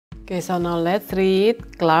Okay, so now let's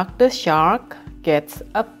read. Clark the shark gets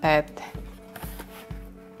a pet.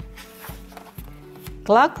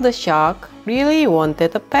 Clark the shark really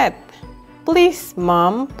wanted a pet. "Please,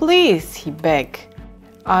 Mom, please," he begged.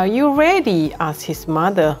 "Are you ready?" asked his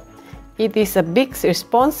mother. "It is a big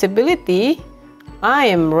responsibility." "I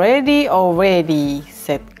am ready already,"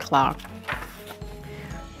 said Clark.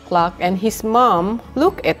 Clark and his mom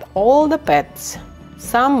looked at all the pets.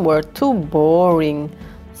 Some were too boring,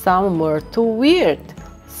 some were too weird,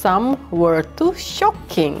 some were too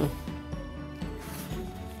shocking.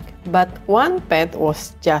 But one pet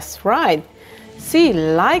was just right. "She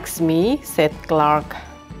likes me," said Clark.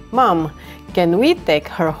 "Mom, can we take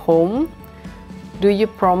her home? Do you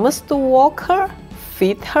promise to walk her,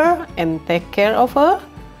 feed her, and take care of her?"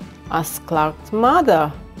 asked Clark's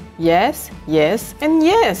mother. "Yes, yes, and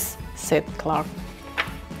yes," said Clark.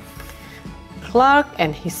 Clark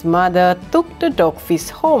and his mother took the dogfish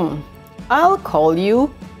home. "I'll call you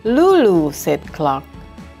Lulu," said Clark.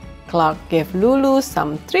 Clark gave Lulu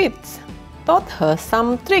some treats, taught her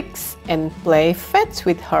some tricks, and played fetch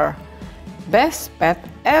with her. "Best pet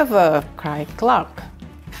ever," cried Clark.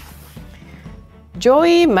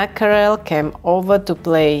 Joey Mackerel came over to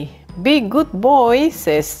play. "Be good boy,"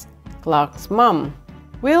 says Clark's mom.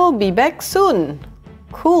 "We'll be back soon."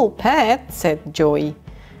 "Cool pet," said Joey.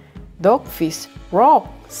 "Dogfish rock,"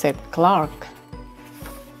 said Clark.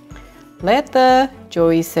 Later,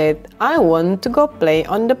 Joey said, "I want to go play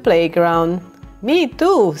on the playground." "Me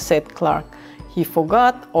too," said Clark. He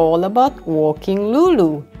forgot all about walking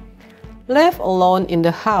Lulu. Left alone in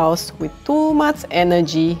the house with too much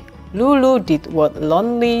energy, Lulu did what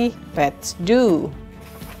lonely pets do.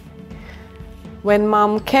 When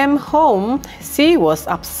Mom came home, she was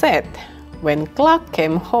upset. When Clark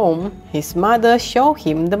came home, his mother showed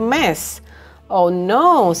him the mess. "Oh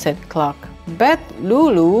no," said Clark. "Bad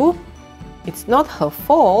Lulu." "It's not her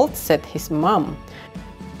fault," said his mom.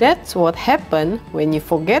 "That's what happens when you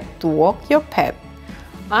forget to walk your pet."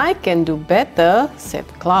 "I can do better," said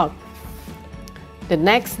Clark. The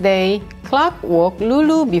next day, Clark walked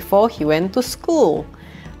Lulu before he went to school.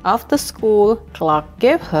 After school, Clark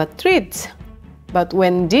gave her treats. But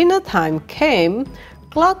when dinner time came,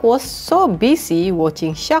 Clark was so busy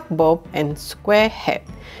watching Shark Bob and Squarehead,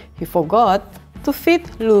 he forgot to feed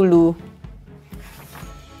Lulu.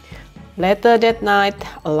 Later that night,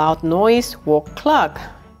 a loud noise woke Clark.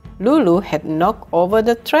 Lulu had knocked over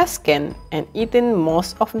the trash can and eaten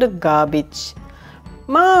most of the garbage.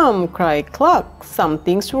 "Mom," cried Clark,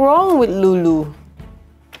 "something's wrong with Lulu."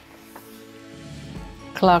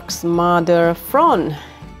 Clark's mother frowned.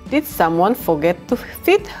 "Did someone forget to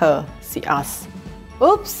feed her?" she asked.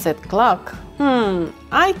 "Oops," said Clark.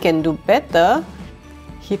 I can do better."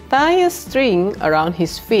 He tied a string around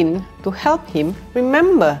his fin to help him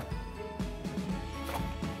remember.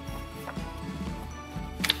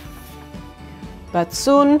 But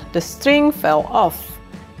soon the string fell off.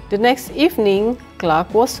 The next evening, Clark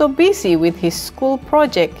was so busy with his school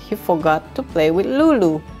project he forgot to play with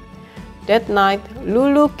Lulu. That night,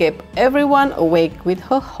 Lulu kept everyone awake with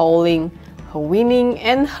her howling, her whining,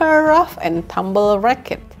 and her rough and tumble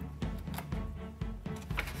racket.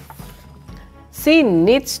 "She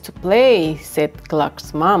needs to play," said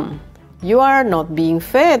Clark's mom. "You are not being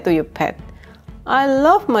fair to your pet." "I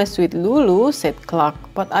love my sweet Lulu," said Clark,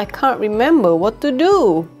 "but I can't remember what to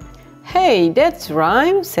do." "Hey, that's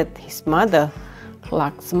rhyme," said his mother.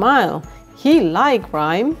 Clark smiled. He liked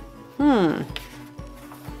rhyme.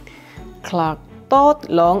 Clark thought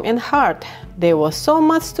long and hard. There was so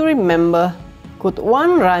much to remember. Could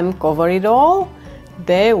one rhyme cover it all?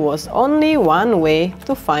 There was only one way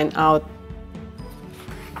to find out.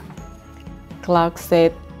 Clark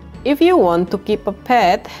said, "If you want to keep a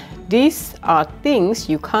pet, these are things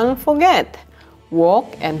you can't forget. Walk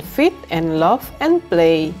and feed and love and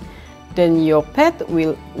play. Then your pet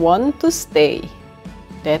will want to stay."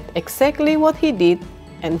 That's exactly what he did,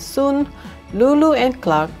 and soon Lulu and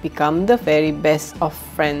Clark become the very best of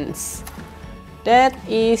friends. That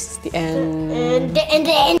is the end.